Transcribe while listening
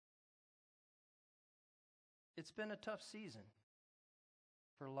it's been a tough season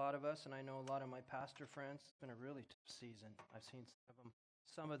for a lot of us, and I know a lot of my pastor friends. It's been a really tough season. I've seen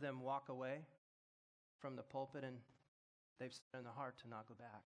some of them walk away from the pulpit, and they've said in their heart to not go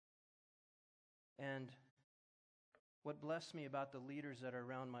back. And what blessed me about the leaders that are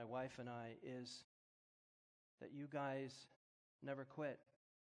around my wife and I is that you guys never quit.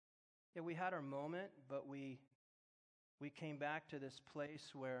 Yeah, we had our moment, but we came back to this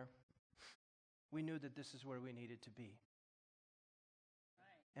place where we knew that this is where we needed to be.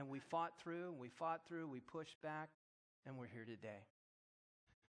 Right. And we fought through, we pushed back, and we're here today.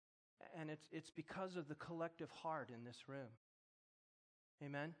 And it's because of the collective heart in this room.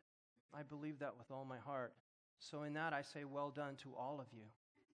 Amen? I believe that with all my heart. So in that, I say well done to all of you.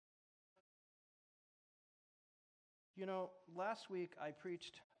 You know, last week I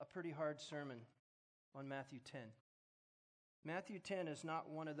preached a pretty hard sermon on Matthew 10. Matthew 10 is not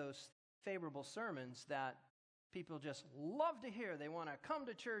one of those favorable sermons that people just love to hear. They want to come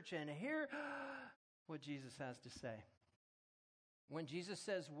to church and hear what Jesus has to say. When Jesus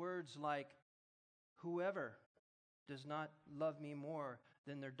says words like, whoever does not love me more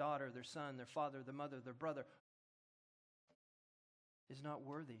than their daughter, their son, their father, their mother, their brother, is not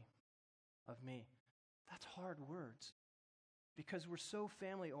worthy of me. That's hard words. Because we're so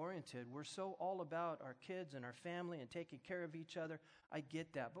family oriented. We're so all about our kids and our family and taking care of each other. I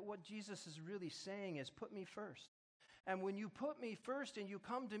get that. But what Jesus is really saying is put me first. And when you put me first and you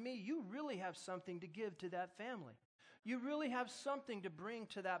come to me, you really have something to give to that family. You really have something to bring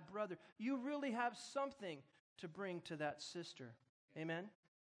to that brother. You really have something to bring to that sister. Amen?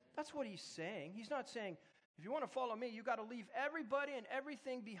 That's what he's saying. He's not saying, if you want to follow me, you got to leave everybody and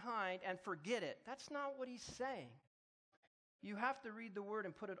everything behind and forget it. That's not what he's saying. You have to read the word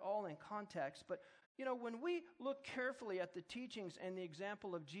and put it all in context. But, you know, when we look carefully at the teachings and the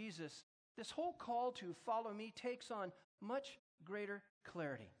example of Jesus, this whole call to follow me takes on much greater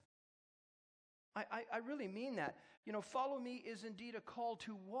clarity. I really mean that. You know, follow me is indeed a call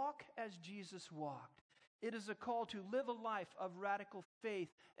to walk as Jesus walked. It is a call to live a life of radical faith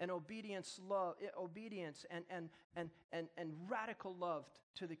and obedience and radical love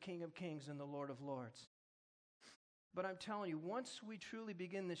to the King of Kings and the Lord of Lords. But I'm telling you, once we truly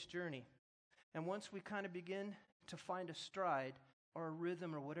begin this journey, and once we kind of begin to find a stride or a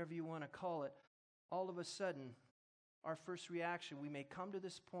rhythm or whatever you want to call it, all of a sudden, our first reaction, we may come to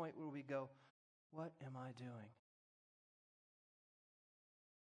this point where we go, what am I doing?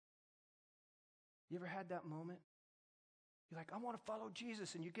 You ever had that moment? You're like, I want to follow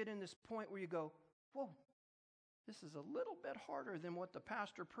Jesus, and you get in this point where you go, whoa, this is a little bit harder than what the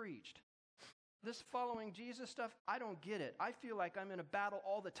pastor preached. This following Jesus stuff, I don't get it. I feel like I'm in a battle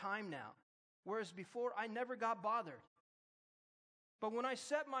all the time now. Whereas before, I never got bothered. But when I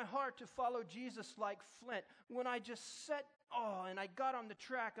set my heart to follow Jesus like flint, when I just and I got on the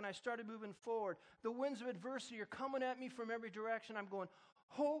track and I started moving forward, the winds of adversity are coming at me from every direction. I'm going,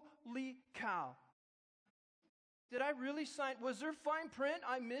 holy cow. Did I really was there fine print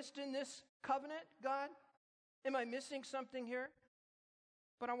I missed in this covenant, God? Am I missing something here?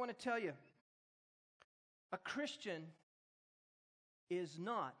 But I want to tell you, a Christian is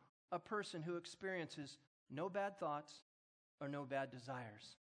not a person who experiences no bad thoughts or no bad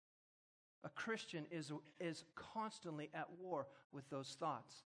desires. A Christian is constantly at war with those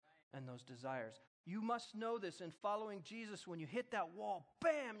thoughts and those desires. You must know this in following Jesus. When you hit that wall,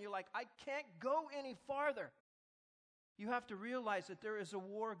 bam, you're like, I can't go any farther. You have to realize that there is a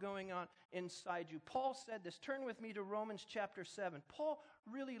war going on inside you. Paul said this. Turn with me to Romans chapter 7. Paul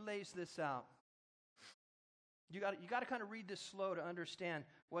really lays this out. You got to kind of read this slow to understand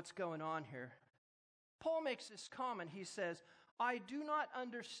what's going on here. Paul makes this comment. He says, I do not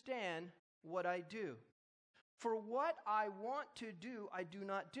understand what I do. For what I want to do, I do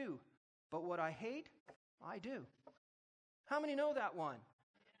not do. But what I hate, I do. How many know that one?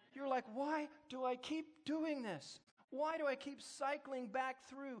 You're like, why do I keep doing this? Why do I keep cycling back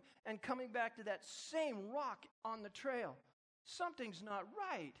through and coming back to that same rock on the trail? Something's not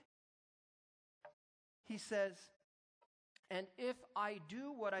right. He says, and if I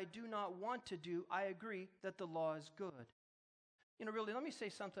do what I do not want to do, I agree that the law is good. You know, really, let me say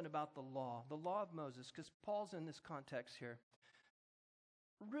something about the law of Moses, because Paul's in this context here.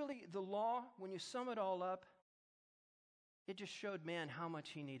 Really, the law, when you sum it all up, it just showed man how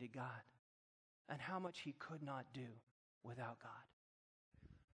much he needed God and how much he could not do without God.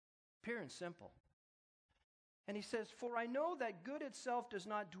 Pure and simple. And he says, for I know that good itself does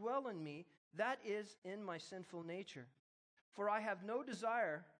not dwell in me, that is in my sinful nature. For I have the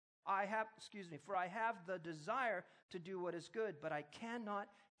desire to do what is good, but I cannot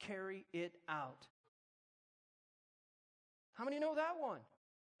carry it out. How many know that one?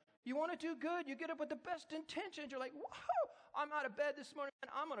 You want to do good. You get up with the best intentions. You're like, whoa, I'm out of bed this morning, and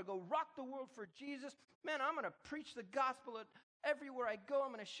I'm going to go rock the world for Jesus. Man, I'm going to preach the gospel everywhere I go.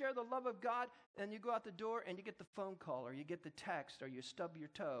 I'm going to share the love of God. And you go out the door, and you get the phone call, or you get the text, or you stub your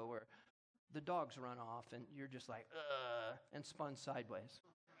toe, or the dogs run off, and you're just like, and spun sideways.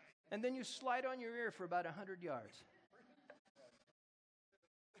 And then you slide on your ear for about 100 yards.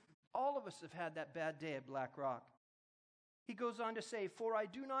 All of us have had that bad day at Black Rock. He goes on to say, for I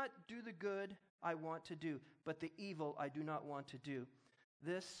do not do the good I want to do, but the evil I do not want to do.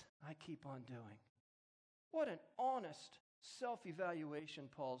 This I keep on doing. What an honest self-evaluation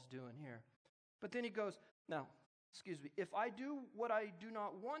Paul's doing here. But then he goes, now, if I do what I do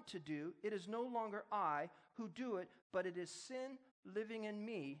not want to do, it is no longer I who do it, but it is sin living in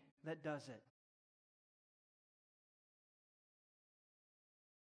me that does it.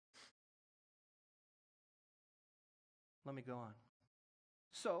 Let me go on.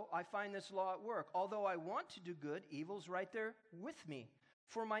 So I find this law at work. Although I want to do good, evil's right there with me.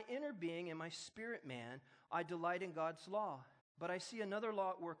 For my inner being and my spirit man, I delight in God's law. But I see another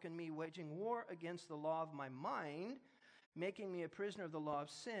law at work in me, waging war against the law of my mind, making me a prisoner of the law of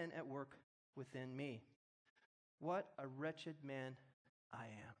sin at work within me. What a wretched man I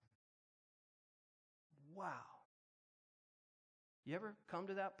am. Wow. You ever come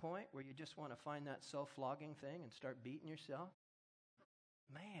to that point where you just want to find that self-flogging thing and start beating yourself?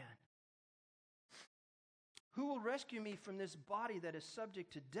 Man. Who will rescue me from this body that is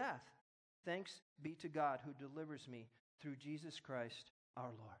subject to death? Thanks be to God who delivers me through Jesus Christ our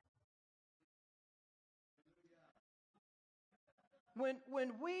Lord.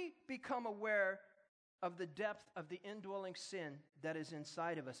 When we become aware of the depth of the indwelling sin that is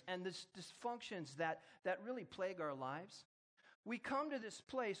inside of us and the dysfunctions that really plague our lives, we come to this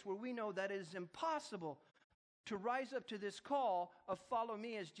place where we know that it is impossible to rise up to this call of follow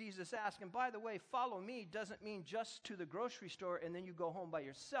me as Jesus asked. And by the way, follow me doesn't mean just to the grocery store and then you go home by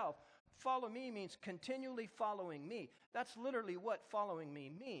yourself. Follow me means continually following me. That's literally what following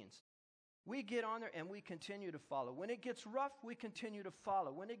me means. We get on there and we continue to follow. When it gets rough, we continue to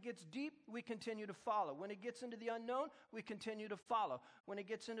follow. When it gets deep, we continue to follow. When it gets into the unknown, we continue to follow. When it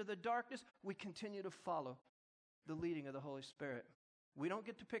gets into the darkness, we continue to follow the leading of the Holy Spirit. We don't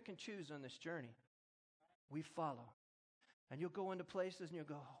get to pick and choose on this journey. We follow. And you'll go into places and you'll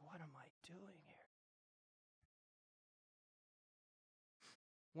go, oh, what am I doing here?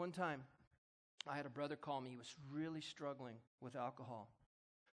 One time, I had a brother call me. He was really struggling with alcohol.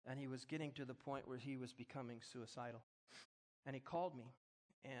 And he was getting to the point where he was becoming suicidal. And he called me.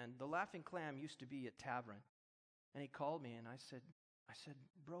 And the Laughing Clam used to be a tavern. And he called me and I said,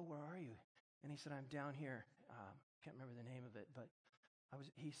 bro, where are you? And he said, I'm down here. Can't remember the name of it, but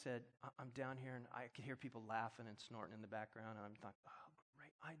he said, I'm down here, and I could hear people laughing and snorting in the background, and I'm like, oh,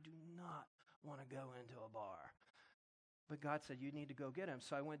 great, I do not want to go into a bar. But God said, you need to go get him.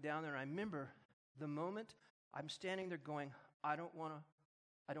 So I went down there, and I remember the moment I'm standing there going, I don't want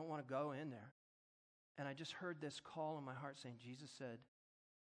to go in there. And I just heard this call in my heart saying, Jesus said,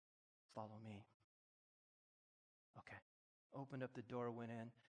 follow me. Okay. Opened up the door, went in,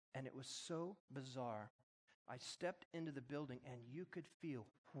 and it was so bizarre. I stepped into the building and you could feel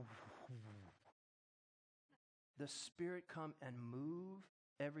the Spirit come and move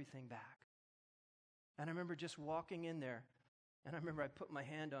everything back. And I remember just walking in there, and I remember I put my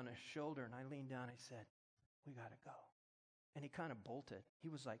hand on his shoulder and I leaned down. I said, we got to go. And he kind of bolted. He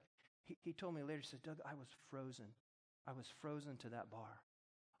was like, he told me later, he said, Doug, I was frozen. I was frozen to that bar.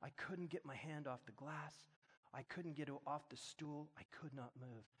 I couldn't get my hand off the glass. I couldn't get off the stool. I could not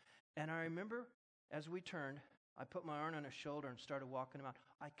move. And I remember as we turned, I put my arm on his shoulder and started walking him out.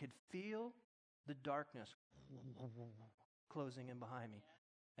 I could feel the darkness closing in behind me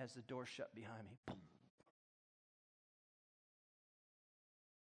as the door shut behind me.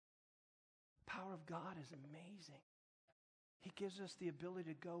 Power of God is amazing. He gives us the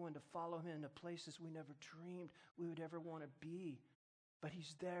ability to go and to follow him into places we never dreamed we would ever want to be. But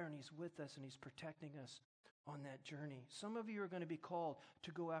he's there and he's with us and he's protecting us on that journey. Some of you are going to be called to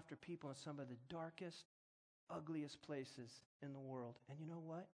go after people in some of the darkest, ugliest places in the world. And you know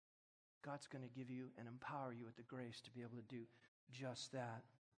what? God's going to give you and empower you with the grace to be able to do just that.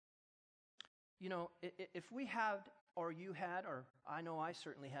 You know, if we had, or you had, or I know I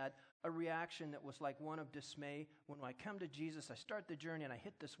certainly had, a reaction that was like one of dismay, when I come to Jesus, I start the journey and I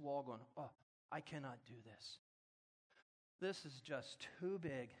hit this wall going, oh, I cannot do this. This is just too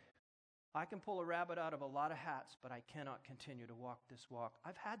big. I can pull a rabbit out of a lot of hats, but I cannot continue to walk this walk.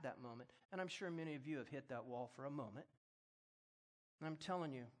 I've had that moment, and I'm sure many of you have hit that wall for a moment. And I'm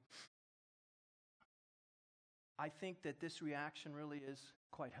telling you, I think that this reaction really is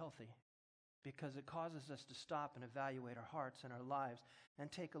quite healthy because it causes us to stop and evaluate our hearts and our lives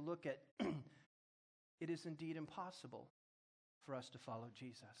and take a look at it is indeed impossible for us to follow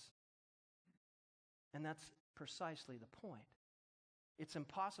Jesus. And that's precisely the point. It's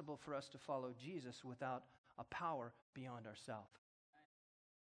impossible for us to follow Jesus without a power beyond ourselves.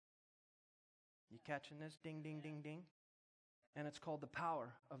 You catching this? Ding, ding, ding, ding. And it's called the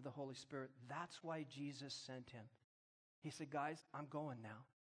power of the Holy Spirit. That's why Jesus sent him. He said, guys, I'm going now.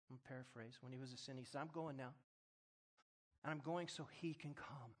 I'm going to paraphrase. When he was a sin, he said, I'm going now. And I'm going so he can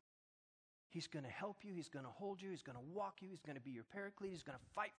come. He's going to help you. He's going to hold you. He's going to walk you. He's going to be your paraclete. He's going to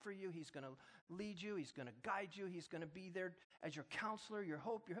fight for you. He's going to lead you. He's going to guide you. He's going to be there as your counselor, your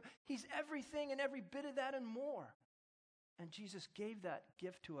hope. He's everything and every bit of that and more. And Jesus gave that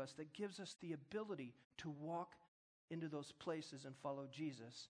gift to us that gives us the ability to walk into those places and follow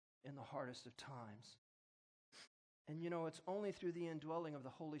Jesus in the hardest of times. And it's only through the indwelling of the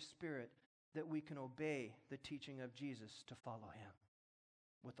Holy Spirit that we can obey the teaching of Jesus to follow him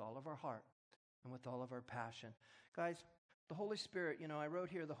with all of our heart and with all of our passion. Guys, the Holy Spirit, I wrote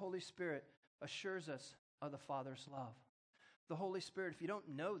here, the Holy Spirit assures us of the Father's love. The Holy Spirit, if you don't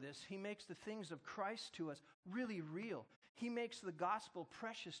know this, he makes the things of Christ to us really real. He makes the gospel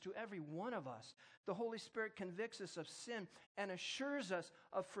precious to every one of us. The Holy Spirit convicts us of sin and assures us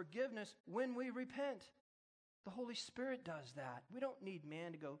of forgiveness when we repent. The Holy Spirit does that. We don't need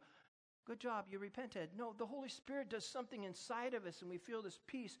man to go, good job, you repented. No, the Holy Spirit does something inside of us and we feel this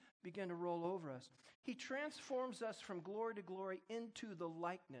peace begin to roll over us. He transforms us from glory to glory into the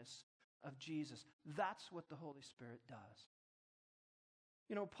likeness of Jesus. That's what the Holy Spirit does.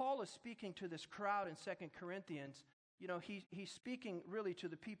 Paul is speaking to this crowd in 2 Corinthians. He's speaking really to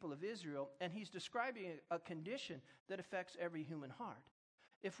the people of Israel, and he's describing a condition that affects every human heart.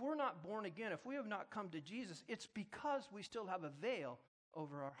 If we're not born again, if we have not come to Jesus, it's because we still have a veil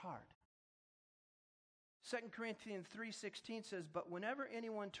over our heart. 2 Corinthians 3:16 says, but whenever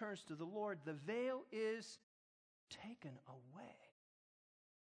anyone turns to the Lord, the veil is taken away.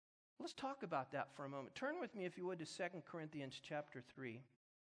 Let's talk about that for a moment. Turn with me, if you would, to 2 Corinthians chapter 3.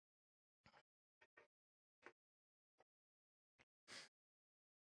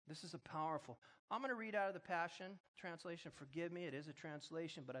 This is a powerful. I'm going to read out of the Passion Translation. Forgive me, it is a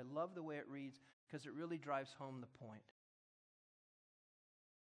translation, but I love the way it reads because it really drives home the point.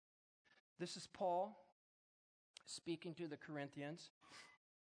 This is Paul speaking to the Corinthians,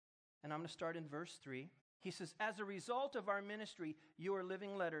 and I'm going to start in verse 3. He says, as a result of our ministry, you are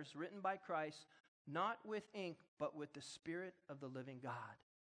living letters written by Christ, not with ink, but with the Spirit of the living God.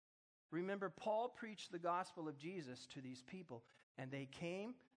 Remember, Paul preached the gospel of Jesus to these people, and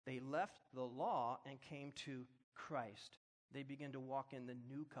they left the law and came to Christ. They begin to walk in the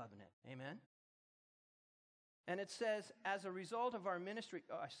new covenant. Amen? And it says, as a result of our ministry,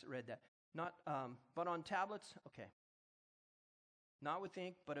 I read that, but on tablets, okay. Not with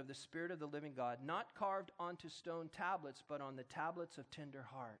ink, but of the Spirit of the living God, not carved onto stone tablets, but on the tablets of tender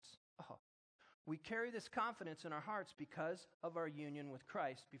hearts. Oh, we carry this confidence in our hearts because of our union with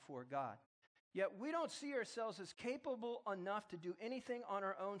Christ before God. Yet we don't see ourselves as capable enough to do anything on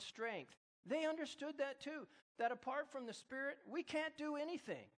our own strength. They understood that too, that apart from the Spirit, we can't do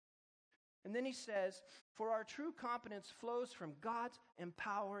anything. And then he says, for our true competence flows from God's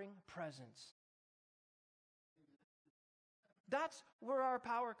empowering presence. That's where our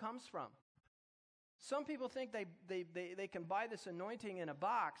power comes from. Some people think they can buy this anointing in a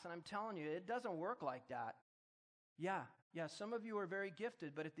box, and I'm telling you, it doesn't work like that. Yeah, some of you are very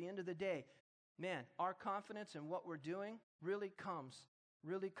gifted, but at the end of the day, man, our confidence in what we're doing really comes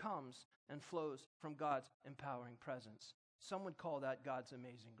and flows from God's empowering presence. Some would call that God's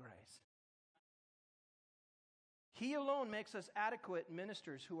amazing grace. He alone makes us adequate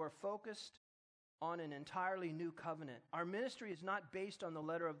ministers who are focused on an entirely new covenant. Our ministry is not based on the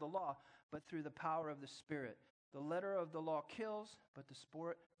letter of the law, but through the power of the Spirit. The letter of the law kills, but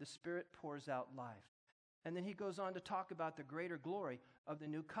the Spirit pours out life. And then he goes on to talk about the greater glory of the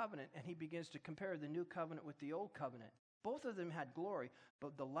new covenant, and he begins to compare the new covenant with the old covenant. Both of them had glory,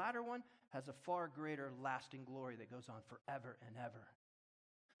 but the latter one has a far greater lasting glory that goes on forever and ever.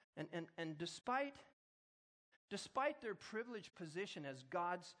 And despite their privileged position as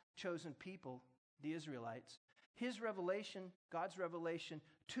God's chosen people, the Israelites, God's revelation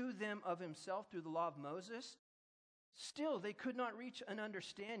to them of himself through the law of Moses, still they could not reach an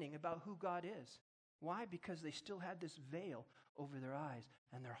understanding about who God is. Why? Because they still had this veil over their eyes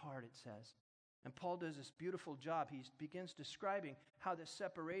and their heart, it says. And Paul does this beautiful job. He begins describing how this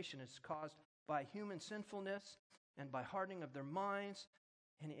separation is caused by human sinfulness and by hardening of their minds.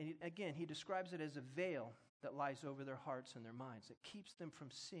 And again, he describes it as a veil that lies over their hearts and their minds. It keeps them from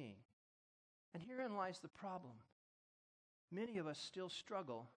seeing. And herein lies the problem. Many of us still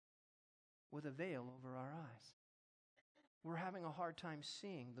struggle with a veil over our eyes. We're having a hard time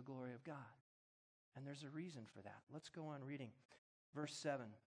seeing the glory of God. And there's a reason for that. Let's go on reading. Verse 7.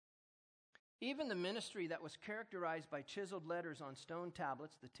 Even the ministry that was characterized by chiseled letters on stone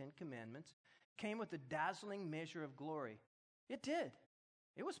tablets, the Ten Commandments, came with a dazzling measure of glory. It did.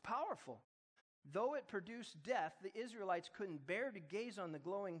 It was powerful. Though it produced death, the Israelites couldn't bear to gaze on the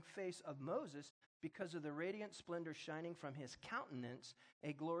glowing face of Moses because of the radiant splendor shining from his countenance,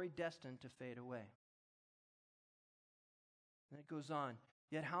 a glory destined to fade away. And it goes on,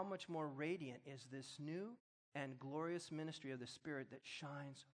 yet how much more radiant is this new and glorious ministry of the Spirit that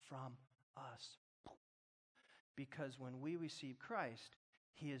shines from us? Because when we receive Christ,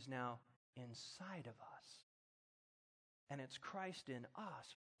 he is now inside of us. And it's Christ in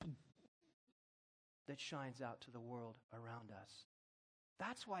us that shines out to the world around us.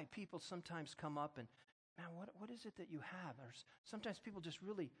 That's why people sometimes come up and, man, what is it that you have? Or sometimes people just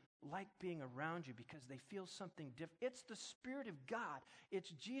really like being around you because they feel something different. It's the Spirit of God. It's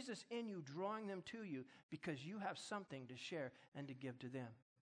Jesus in you drawing them to you because you have something to share and to give to them.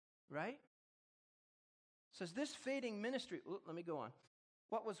 Right? It says this fading ministry, let me go on.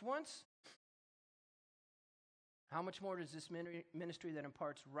 What was once, how much more does this ministry that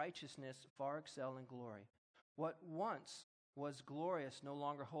imparts righteousness far excel in glory? What once was glorious no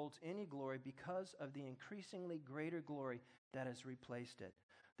longer holds any glory because of the increasingly greater glory that has replaced it.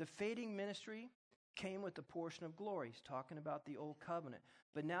 The fading ministry came with the portion of glory. He's talking about the old covenant.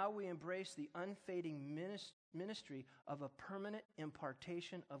 But now we embrace the unfading ministry of a permanent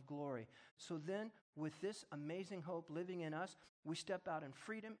impartation of glory. So then, with this amazing hope living in us, we step out in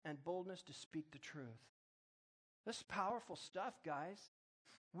freedom and boldness to speak the truth. This is powerful stuff, guys.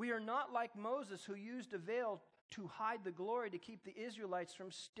 We are not like Moses, who used a veil to hide the glory to keep the Israelites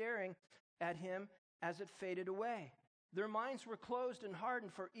from staring at him as it faded away. Their minds were closed and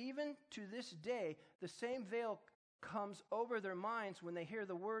hardened, for even to this day, the same veil comes over their minds when they hear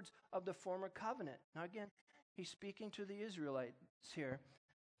the words of the former covenant. Now again, he's speaking to the Israelites here,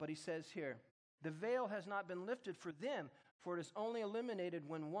 but he says here, the veil has not been lifted for them, for it is only eliminated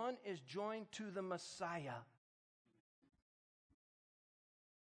when one is joined to the Messiah.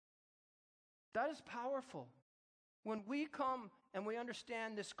 That is powerful. When we come and we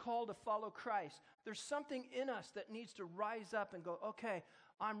understand this call to follow Christ, there's something in us that needs to rise up and go, okay,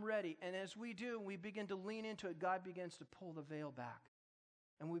 I'm ready. And as we do, we begin to lean into it. God begins to pull the veil back.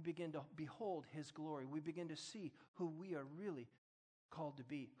 And we begin to behold his glory. We begin to see who we are really called to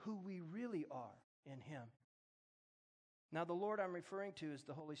be, who we really are in him. Now, the Lord I'm referring to is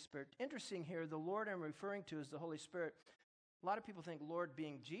the Holy Spirit. Interesting here, the Lord I'm referring to is the Holy Spirit. A lot of people think Lord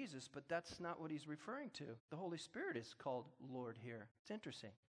being Jesus, but that's not what he's referring to. The Holy Spirit is called Lord here. It's interesting.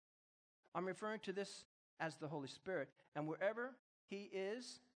 I'm referring to this as the Holy Spirit. And wherever he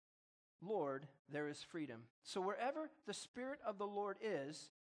is Lord, there is freedom. So wherever the Spirit of the Lord is,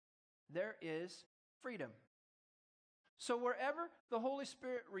 there is freedom. So wherever the Holy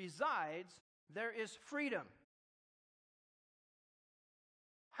Spirit resides, there is freedom.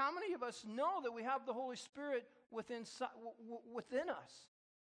 How many of us know that we have the Holy Spirit within us?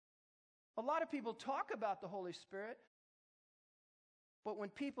 A lot of people talk about the Holy Spirit, but when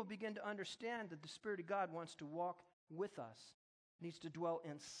people begin to understand that the Spirit of God wants to walk with us, needs to dwell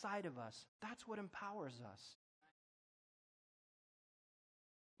inside of us, that's what empowers us.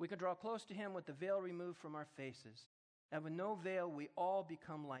 We can draw close to him with the veil removed from our faces. And with no veil, we all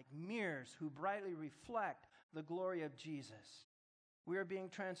become like mirrors who brightly reflect the glory of Jesus. We are being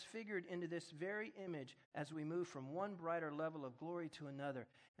transfigured into this very image as we move from one brighter level of glory to another.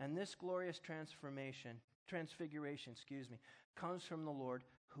 And this glorious transfiguration, comes from the Lord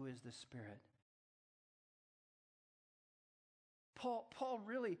who is the Spirit. Paul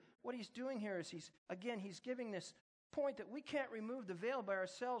really, what he's doing here is he's giving this point that we can't remove the veil by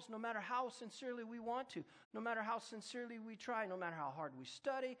ourselves no matter how sincerely we want to, no matter how sincerely we try, no matter how hard we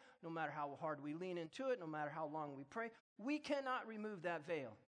study, no matter how hard we lean into it, no matter how long we pray. We cannot remove that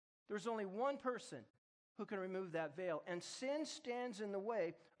veil. There's only one person who can remove that veil, and sin stands in the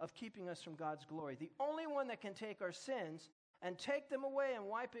way of keeping us from God's glory. The only one that can take our sins and take them away and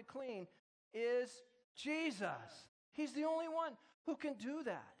wipe it clean is Jesus. He's the only one who can do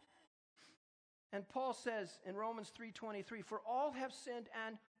that. And Paul says in Romans 3:23, for all have sinned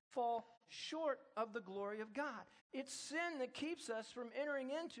and fall short of the glory of God. It's sin that keeps us from entering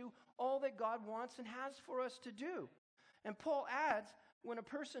into all that God wants and has for us to do. And Paul adds, when a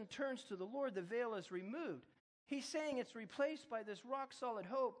person turns to the Lord, the veil is removed. He's saying it's replaced by this rock-solid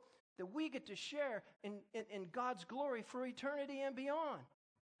hope that we get to share in God's glory for eternity and beyond.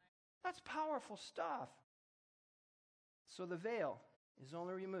 That's powerful stuff. So the veil is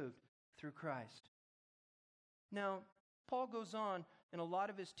only removed through Christ. Now, Paul goes on in a lot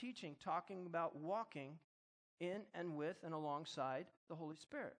of his teaching talking about walking in and with and alongside the Holy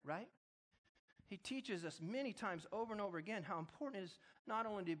Spirit, right? He teaches us many times over and over again how important it is not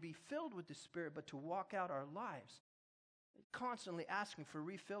only to be filled with the Spirit, but to walk out our lives, constantly asking for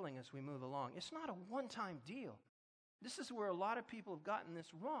refilling as we move along. It's not a one-time deal. This is where a lot of people have gotten this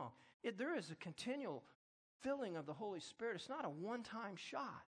wrong. There is a continual filling of the Holy Spirit. It's not a one-time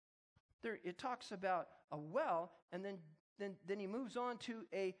shot. It talks about a well, and then he moves on to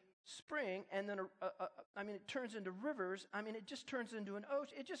a spring, and then it turns into rivers. It just turns into an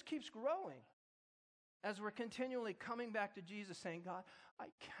ocean. It just keeps growing as we're continually coming back to Jesus saying, God, I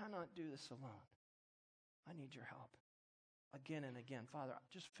cannot do this alone. I need your help. Again and again. Father,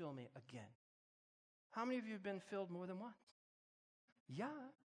 just fill me again. How many of you have been filled more than once? Yeah.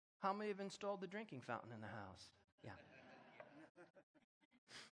 How many have installed the drinking fountain in the house? Yeah.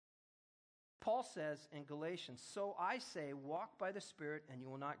 Paul says in Galatians, so I say, walk by the Spirit, and you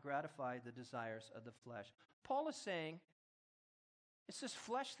will not gratify the desires of the flesh. Paul is saying, it's this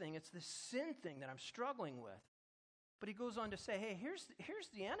flesh thing, it's this sin thing that I'm struggling with. But he goes on to say, hey, here's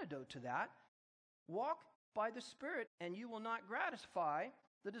the antidote to that. Walk by the Spirit, and you will not gratify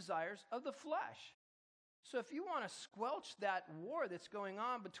the desires of the flesh. So if you want to squelch that war that's going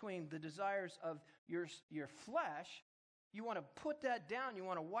on between the desires of your flesh, you want to put that down, you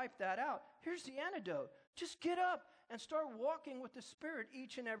want to wipe that out, here's the antidote. Just get up and start walking with the Spirit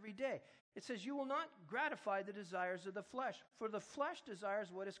each and every day. It says, you will not gratify the desires of the flesh, for the flesh desires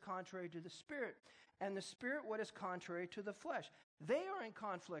what is contrary to the Spirit, and the Spirit what is contrary to the flesh. They are in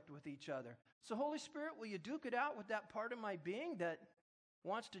conflict with each other. So Holy Spirit, will you duke it out with that part of my being that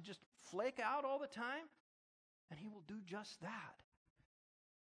wants to just flake out all the time? And he will do just that.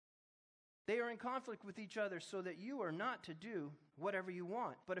 They are in conflict with each other so that you are not to do whatever you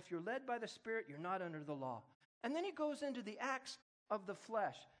want. But if you're led by the Spirit, you're not under the law. And then he goes into the acts of the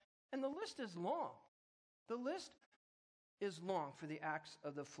flesh. And the list is long. The list is long for the acts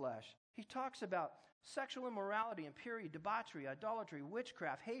of the flesh. He talks about sexual immorality, impurity, debauchery, idolatry,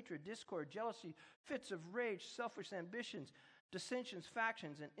 witchcraft, hatred, discord, jealousy, fits of rage, selfish ambitions, dissensions,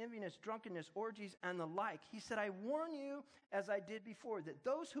 factions, and enviness, drunkenness, orgies, and the like. He said, I warn you, as I did before, that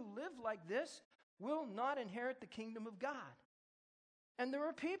those who live like this will not inherit the kingdom of God. And there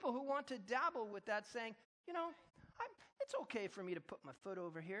are people who want to dabble with that, saying, it's okay for me to put my foot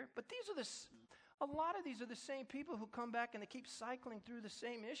over here. But a lot of these are the same people who come back and they keep cycling through the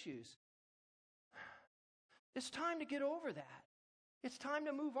same issues. It's time to get over that. It's time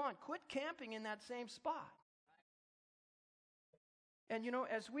to move on. Quit camping in that same spot. And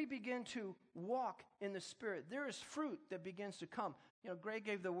as we begin to walk in the Spirit, there is fruit that begins to come. Greg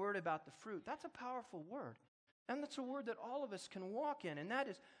gave the word about the fruit. That's a powerful word. And that's a word that all of us can walk in. And that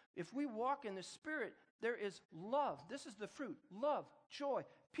is, if we walk in the Spirit, there is love. This is the fruit. Love, joy,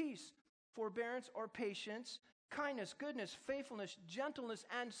 peace, forbearance or patience, kindness, goodness, faithfulness, gentleness,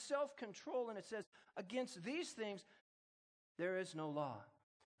 and self-control. And it says, against these things, there is no law.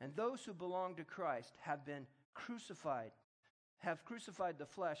 And those who belong to Christ have crucified the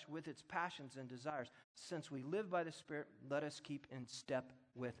flesh with its passions and desires. Since we live by the Spirit, let us keep in step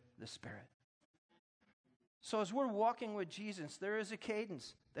with the Spirit. So as we're walking with Jesus, there is a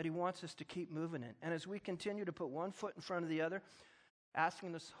cadence that he wants us to keep moving in. And as we continue to put one foot in front of the other,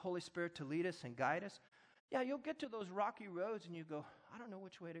 asking the Holy Spirit to lead us and guide us, you'll get to those rocky roads and you go, I don't know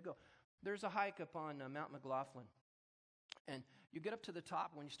which way to go. There's a hike up on Mount McLaughlin. And you get up to the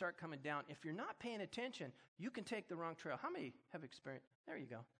top, when you start coming down, if you're not paying attention, you can take the wrong trail. How many have experienced? There you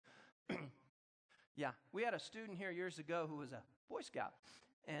go. Yeah, we had a student here years ago who was a Boy Scout.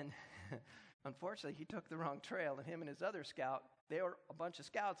 And unfortunately, he took the wrong trail. And him and his other scout, they were a bunch of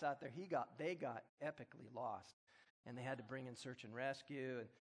scouts out there. They got epically lost. And they had to bring in search and rescue. And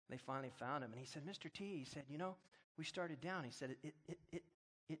they finally found him. And he said, Mr. T, he said, we started down. He said,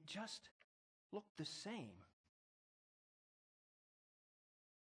 it just looked the same.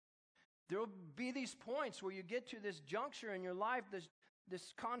 There will be these points where you get to this juncture in your life,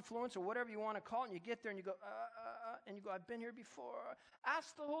 this confluence or whatever you want to call it, and you get there and you go, and you go, I've been here before.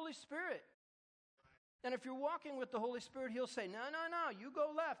 Ask the Holy Spirit. And if you're walking with the Holy Spirit, he'll say, no, you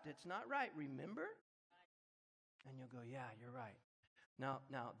go left. It's not right. Remember? And you'll go, yeah, you're right. Now,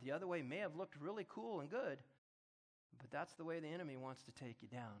 the other way may have looked really cool and good, but that's the way the enemy wants to take you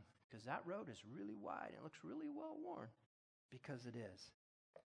down, because that road is really wide and it looks really well worn, because it is.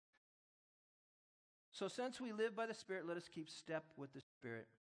 So since we live by the Spirit, let us keep step with the Spirit.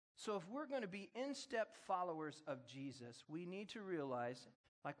 So if we're going to be in-step followers of Jesus, we need to realize,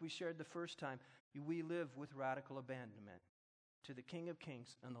 like we shared the first time, we live with radical abandonment to the King of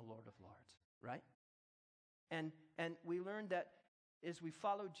Kings and the Lord of Lords, right? And we learned that as we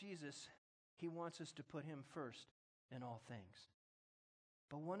follow Jesus, he wants us to put him first in all things.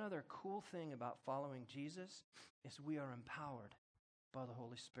 But one other cool thing about following Jesus is we are empowered by the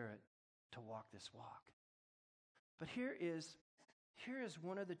Holy Spirit to walk this walk. But here is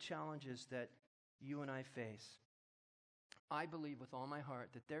one of the challenges that you and I face. I believe with all my heart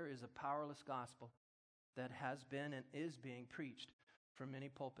that there is a powerless gospel that has been and is being preached from many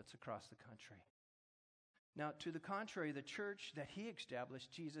pulpits across the country. Now, to the contrary, the church that he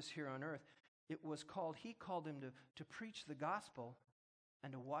established, Jesus here on earth, he called him to preach the gospel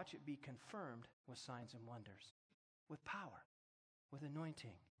and to watch it be confirmed with signs and wonders, with power, with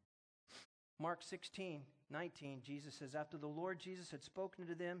anointing. Mark 16:19, Jesus says, after the Lord Jesus had spoken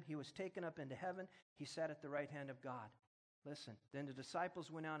to them, he was taken up into heaven. He sat at the right hand of God. Listen, then the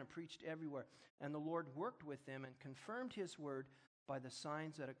disciples went out and preached everywhere, and the Lord worked with them and confirmed his word by the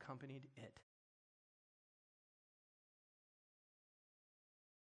signs that accompanied it.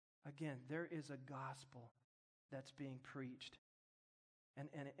 Again, there is a gospel that's being preached. And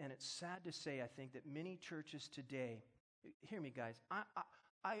it's sad to say, I think, that many churches today, hear me guys,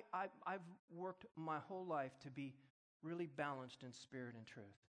 I've worked my whole life to be really balanced in spirit and truth.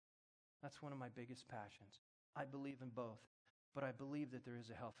 That's one of my biggest passions. I believe in both, but I believe that there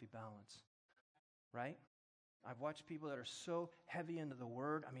is a healthy balance, right? I've watched people that are so heavy into the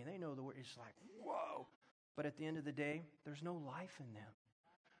word. I mean, they know the word. It's like, whoa. But at the end of the day, there's no life in them.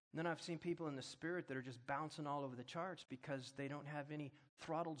 And then I've seen people in the spirit that are just bouncing all over the charts because they don't have any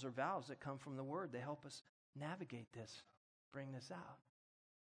throttles or valves that come from the word. They help us navigate this, bring this out.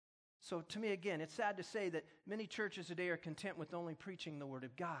 So to me, again, it's sad to say that many churches today are content with only preaching the word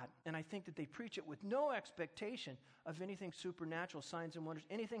of God. And I think that they preach it with no expectation of anything supernatural, signs and wonders,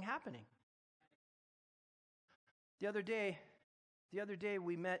 anything happening. The other day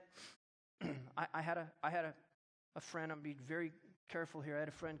we met, I had a friend, I'm being very careful here. I had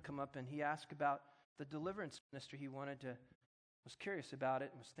a friend come up and he asked about the deliverance ministry. He was curious about it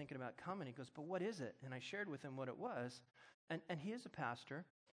and was thinking about coming. He goes, but what is it? And I shared with him what it was. And he is a pastor.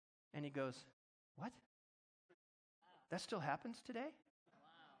 And he goes, what? That still happens today?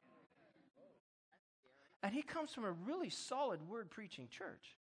 And he comes from a really solid word preaching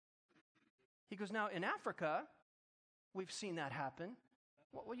church. He goes, now in Africa, we've seen that happen.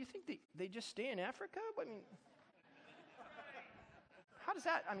 Well, you think they just stay in Africa? I mean, how does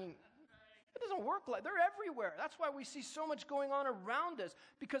that, it doesn't work like, they're everywhere. That's why we see so much going on around us,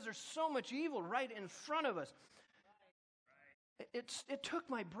 because there's so much evil right in front of us. It took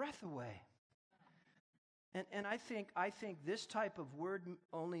my breath away. And I think this type of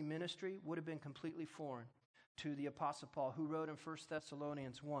word-only ministry would have been completely foreign to the Apostle Paul, who wrote in 1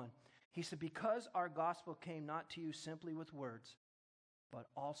 Thessalonians 1. He said, because our gospel came not to you simply with words, but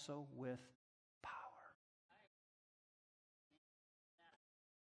also with power.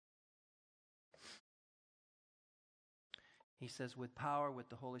 He says, with power, with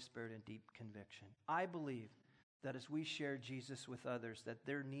the Holy Spirit, and deep conviction. I believe that as we share Jesus with others, that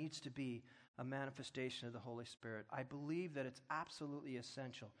there needs to be a manifestation of the Holy Spirit. I believe that it's absolutely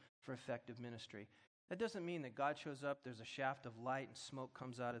essential for effective ministry. That doesn't mean that God shows up, there's a shaft of light and smoke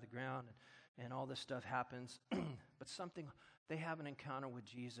comes out of the ground and all this stuff happens. But they have an encounter with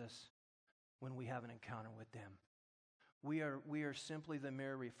Jesus when we have an encounter with them. We are simply the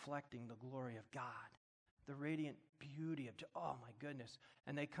mirror reflecting the glory of God, the radiant beauty of, oh my goodness.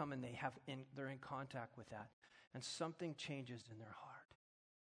 And they come and they're in contact with that. And something changes in their heart.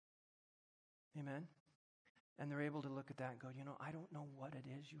 Amen? And they're able to look at that and go, I don't know what it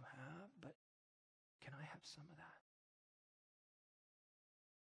is you have, but can I have some of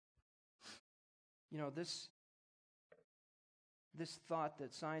that? This thought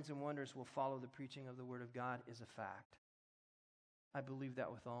that signs and wonders will follow the preaching of the Word of God is a fact. I believe that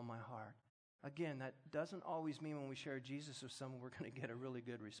with all my heart. Again, that doesn't always mean when we share Jesus with someone we're going to get a really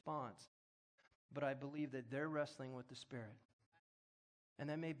good response. But I believe that they're wrestling with the Spirit. And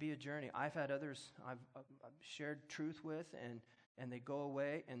that may be a journey. I've had others I've shared truth with, and they go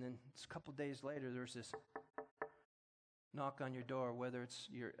away, and then a couple days later, there's this knock on your door, whether it's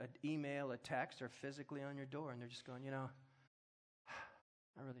an email, a text, or physically on your door, and they're just going, I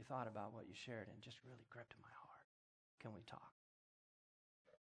really thought about what you shared, and it just really gripped my heart. Can we talk?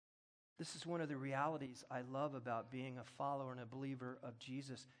 This is one of the realities I love about being a follower and a believer of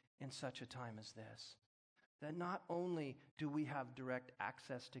Jesus in such a time as this. That not only do we have direct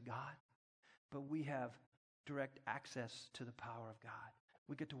access to God, but we have direct access to the power of God.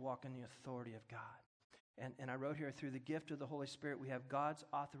 We get to walk in the authority of God. And I wrote here, through the gift of the Holy Spirit, we have God's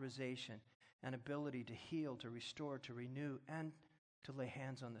authorization and ability to heal, to restore, to renew, and to lay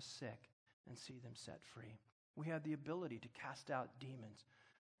hands on the sick and see them set free. We have the ability to cast out demons.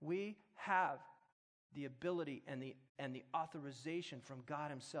 We have the ability and the authorization from God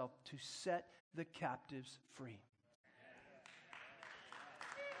himself to set the captives free.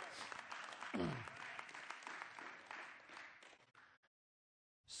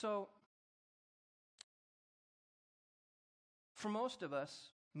 So, for most of us,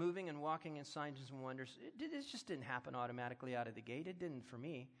 moving and walking in signs and wonders, it just didn't happen automatically out of the gate. It didn't for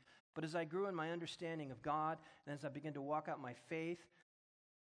me. But as I grew in my understanding of God, and as I began to walk out my faith,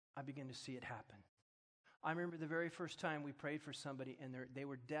 I began to see it happen. I remember the very first time we prayed for somebody, and they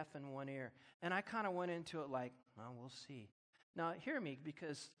were deaf in one ear. And I kind of went into it like, well, we'll see. Now, hear me,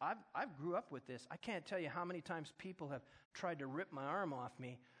 because I've grew up with this. I can't tell you how many times people have tried to rip my arm off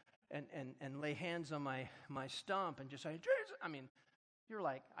me and lay hands on my stump and just say, Jesus. I mean, you're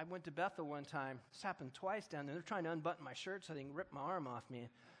like, I went to Bethel one time. This happened twice down there. They're trying to unbutton my shirt so they can rip my arm off me.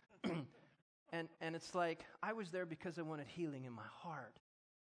 and it's like, I was there because I wanted healing in my heart.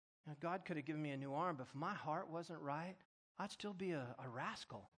 Now, God could have given me a new arm, but if my heart wasn't right, I'd still be a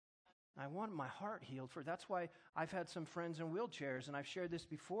rascal. I want my heart healed. That's why I've had some friends in wheelchairs, and I've shared this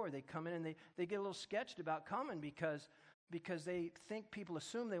before. They come in and they get a little sketched about coming because they think people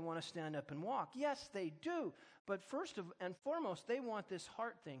assume they want to stand up and walk. Yes, they do. But first and foremost, they want this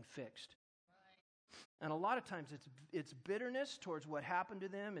heart thing fixed. Right. And a lot of times it's bitterness towards what happened to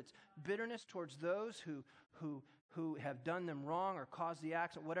them. It's bitterness towards those who have done them wrong or caused the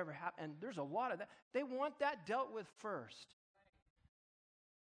accident, whatever happened. And there's a lot of that. They want that dealt with first.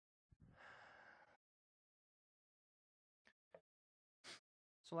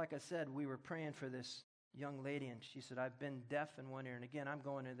 So like I said, we were praying for this young lady, and she said, I've been deaf in one ear. And again, I'm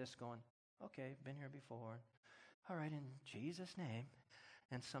going to this going, okay, been here before. All right, in Jesus' name.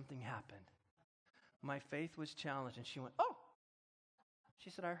 And something happened. My faith was challenged, and she went, oh. She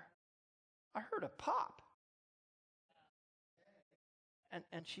said, I heard a pop.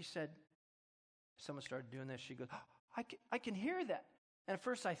 And she said, someone started doing this. She goes, oh, I can hear that. And at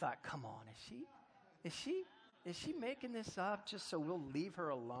first I thought, come on, is she making this up just so we'll leave her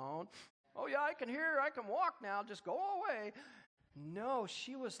alone? Oh, yeah, I can hear her. I can walk now. Just go away. No,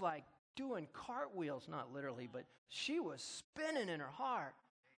 she was like doing cartwheels, not literally, but she was spinning in her heart.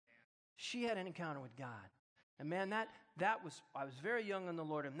 She had an encounter with God. And man, that was, I was very young in the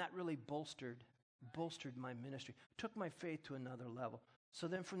Lord, and that really bolstered my ministry, took my faith to another level. So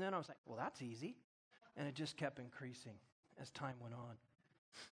then from then I was like, well, that's easy. And it just kept increasing as time went on.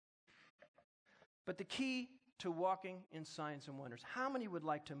 But the key to walking in signs and wonders, how many would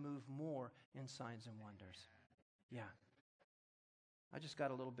like to move more in signs and wonders? Yeah. I just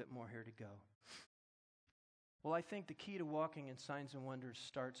got a little bit more here to go. Well, I think the key to walking in signs and wonders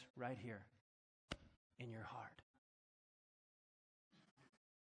starts right here, in your heart.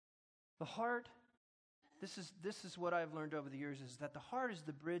 The heart, this is what I've learned over the years, is that the heart is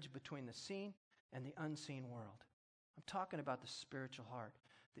the bridge between the seen and the unseen world. I'm talking about the spiritual heart,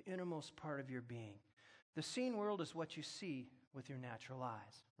 the innermost part of your being. The seen world is what you see with your natural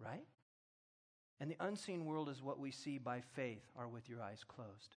eyes, right? And the unseen world is what we see by faith or with your eyes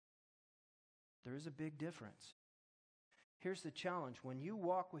closed. There is a big difference. Here's the challenge. When you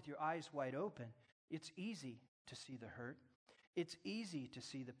walk with your eyes wide open, it's easy to see the hurt. It's easy to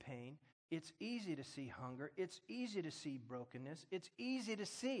see the pain. It's easy to see hunger. It's easy to see brokenness. It's easy to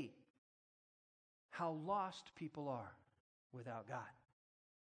see how lost people are without God.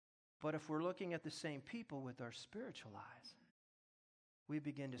 But if we're looking at the same people with our spiritual eyes, we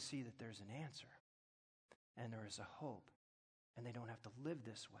begin to see that there's an answer and there is a hope, and they don't have to live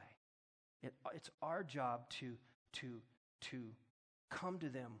this way. It's our job to come to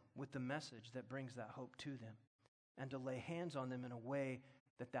them with the message that brings that hope to them, and to lay hands on them in a way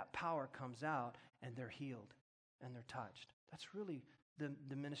that power comes out and they're healed and they're touched. That's really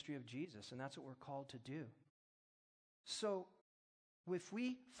the ministry of Jesus, and that's what we're called to do. So if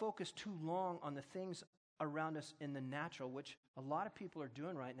we focus too long on the things around us in the natural, which a lot of people are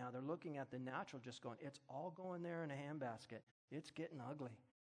doing right now, they're looking at the natural just going, it's all going there in a handbasket. It's getting ugly.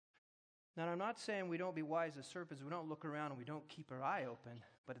 Now, I'm not saying we don't be wise as serpents, we don't look around and we don't keep our eye open,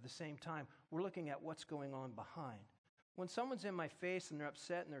 but at the same time, we're looking at what's going on behind. When someone's in my face and they're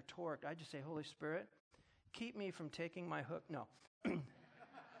upset and they're torqued, I just say, Holy Spirit, keep me from taking my hook. No.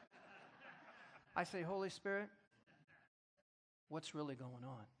 I say, Holy Spirit, what's really going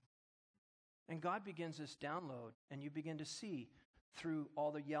on? And God begins this download, and you begin to see through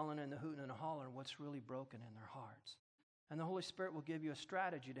all the yelling and the hooting and the hollering what's really broken in their hearts. And the Holy Spirit will give you a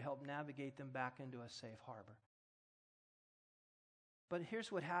strategy to help navigate them back into a safe harbor. But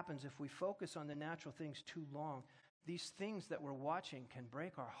here's what happens if we focus on the natural things too long. These things that we're watching can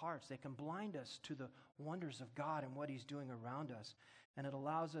break our hearts. They can blind us to the wonders of God and what He's doing around us. And it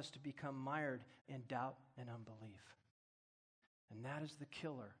allows us to become mired in doubt and unbelief. And that is the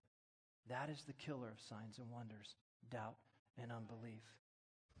killer. That is the killer of signs and wonders, doubt and unbelief.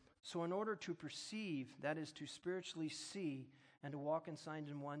 So in order to perceive, that is to spiritually see and to walk in signs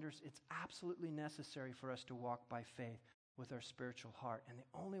and wonders, it's absolutely necessary for us to walk by faith with our spiritual heart. And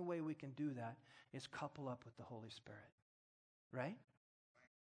the only way we can do that is couple up with the Holy Spirit. Right?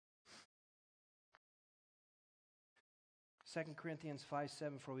 2 Corinthians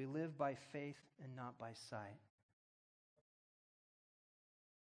 5:7, for we live by faith and not by sight.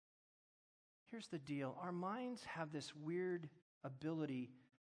 Here's the deal. Our minds have this weird ability,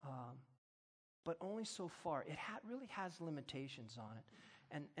 but only so far. It really has limitations on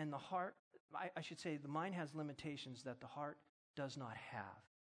it. And the heart, I should say, the mind has limitations that the heart does not have.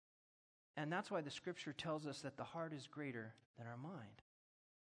 And that's why the Scripture tells us that the heart is greater than our mind.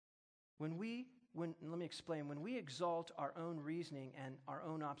 Let me explain. When we exalt our own reasoning and our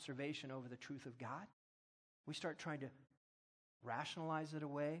own observation over the truth of God, we start trying to rationalize it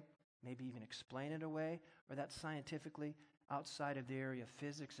away, maybe even explain it away, or that scientifically outside of the area of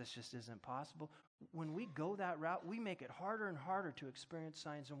physics, this just isn't possible. When we go that route, we make it harder and harder to experience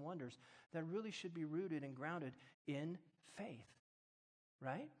signs and wonders that really should be rooted and grounded in faith,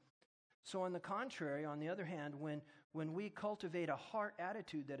 right? So on the contrary, on the other hand, when we cultivate a heart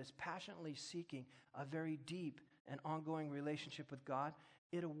attitude that is passionately seeking a very deep and ongoing relationship with God,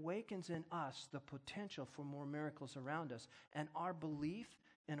 it awakens in us the potential for more miracles around us. And our belief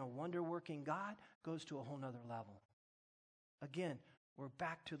in a wonder-working God goes to a whole nother level. Again, we're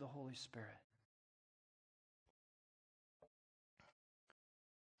back to the Holy Spirit.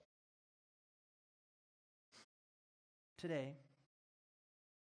 Today,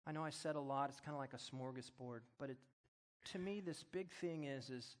 I know I said a lot, it's kind of like a smorgasbord, but to me, this big thing is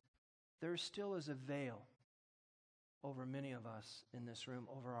there still is a veil over many of us in this room,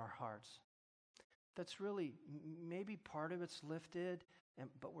 over our hearts. That's really, maybe part of it's lifted,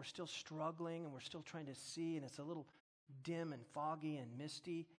 but we're still struggling and we're still trying to see, and it's a little dim and foggy and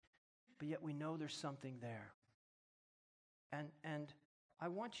misty, but yet we know there's something there. And I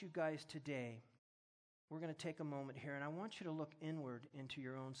want you guys today, we're going to take a moment here, and I want you to look inward into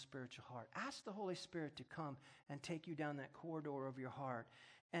your own spiritual heart. Ask the Holy Spirit to come and take you down that corridor of your heart.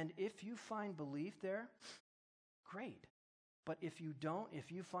 And if you find belief there, great. But if you don't,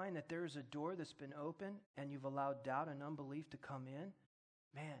 if you find that there's a door that's been opened and you've allowed doubt and unbelief to come in,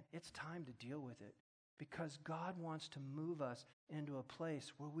 man, it's time to deal with it. Because God wants to move us into a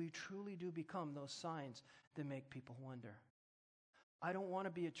place where we truly do become those signs that make people wonder. I don't want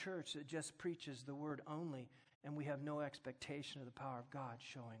to be a church that just preaches the word only and we have no expectation of the power of God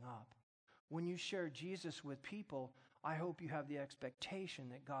showing up. When you share Jesus with people, I hope you have the expectation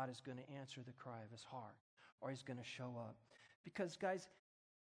that God is going to answer the cry of his heart, or he's going to show up. Because, guys,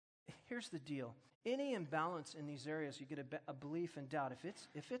 here's the deal. Any imbalance in these areas, you get a belief and doubt.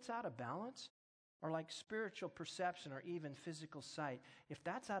 If it's out of balance, or like spiritual perception or even physical sight, if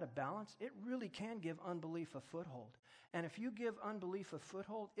that's out of balance, it really can give unbelief a foothold. And if you give unbelief a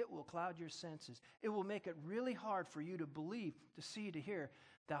foothold, it will cloud your senses. It will make it really hard for you to believe, to see, to hear.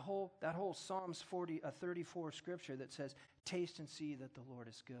 That whole Psalms 34 scripture that says, taste and see that the Lord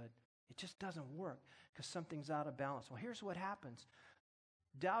is good. It just doesn't work because something's out of balance. Well, here's what happens.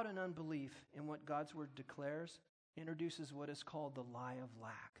 Doubt and unbelief in what God's word declares introduces what is called the lie of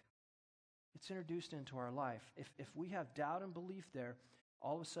lack. It's introduced into our life. If we have doubt and belief there,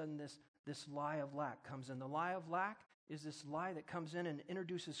 all of a sudden this lie of lack comes in. The lie of lack is this lie that comes in and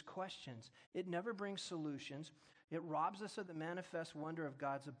introduces questions. It never brings solutions. It robs us of the manifest wonder of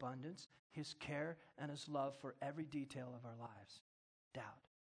God's abundance, his care, and his love for every detail of our lives. Doubt,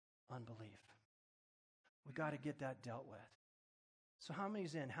 unbelief. We got to get that dealt with. So how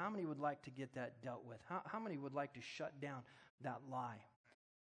many's in? How many would like to get that dealt with? How many would like to shut down that lie?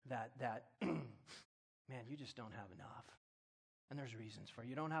 That man, you just don't have enough. And there's reasons for it.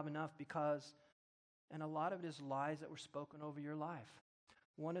 You don't have enough because, and a lot of it is lies that were spoken over your life.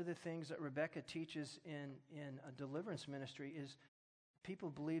 One of the things that Rebecca teaches in a deliverance ministry is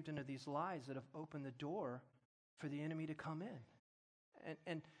people believed into these lies that have opened the door for the enemy to come in.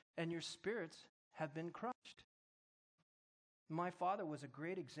 And your spirits have been crushed. My father was a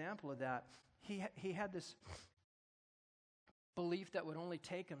great example of that. He had this belief that would only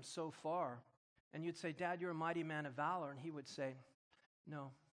take him so far. And you'd say, Dad, you're a mighty man of valor. And he would say,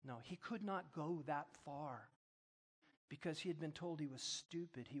 No. He could not go that far because he had been told he was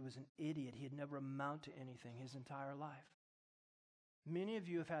stupid. He was an idiot. He had never amounted to anything his entire life. Many of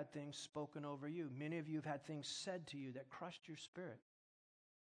you have had things spoken over you. Many of you have had things said to you that crushed your spirit.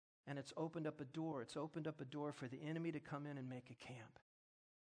 And it's opened up a door. It's opened up a door for the enemy to come in and make a camp.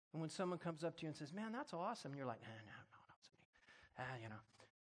 And when someone comes up to you and says, man, that's awesome, you're like, no, it's me.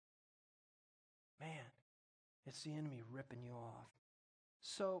 Man, it's the enemy ripping you off.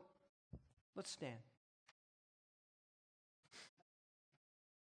 So, let's stand.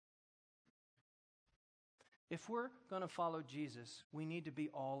 If we're going to follow Jesus, we need to be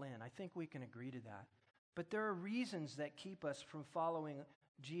all in. I think we can agree to that. But there are reasons that keep us from following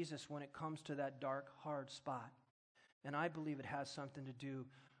Jesus when it comes to that dark, hard spot. And I believe it has something to do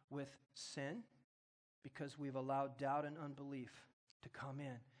with sin, because we've allowed doubt and unbelief to come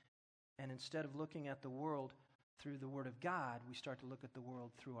in. And instead of looking at the world through the Word of God, we start to look at the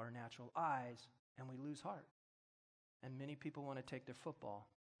world through our natural eyes, and we lose heart. And many people want to take their football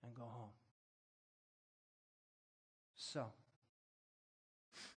and go home. So,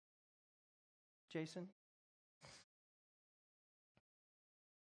 Jason?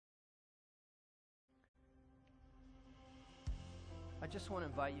 I just want to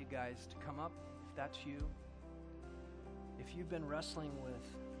invite you guys to come up, if that's you. If you've been wrestling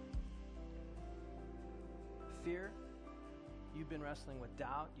with fear, you've been wrestling with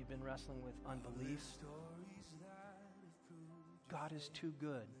doubt, you've been wrestling with unbelief, God is too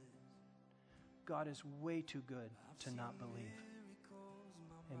good. God is way too good to not believe.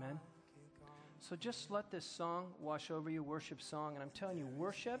 Amen? So just let this song wash over you, worship song, and I'm telling you,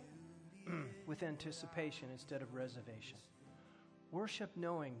 worship with anticipation instead of reservation. Worship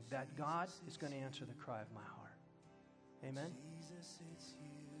knowing that God is going to answer the cry of my heart. Amen?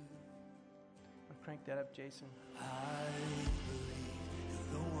 I'll crank that up, Jason. I believe you're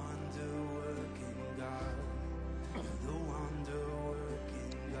the wonder-working God. You're the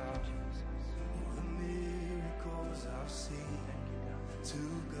wonder-working God. All the miracles I've seen,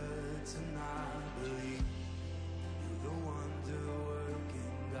 too good to not believe. You're the one.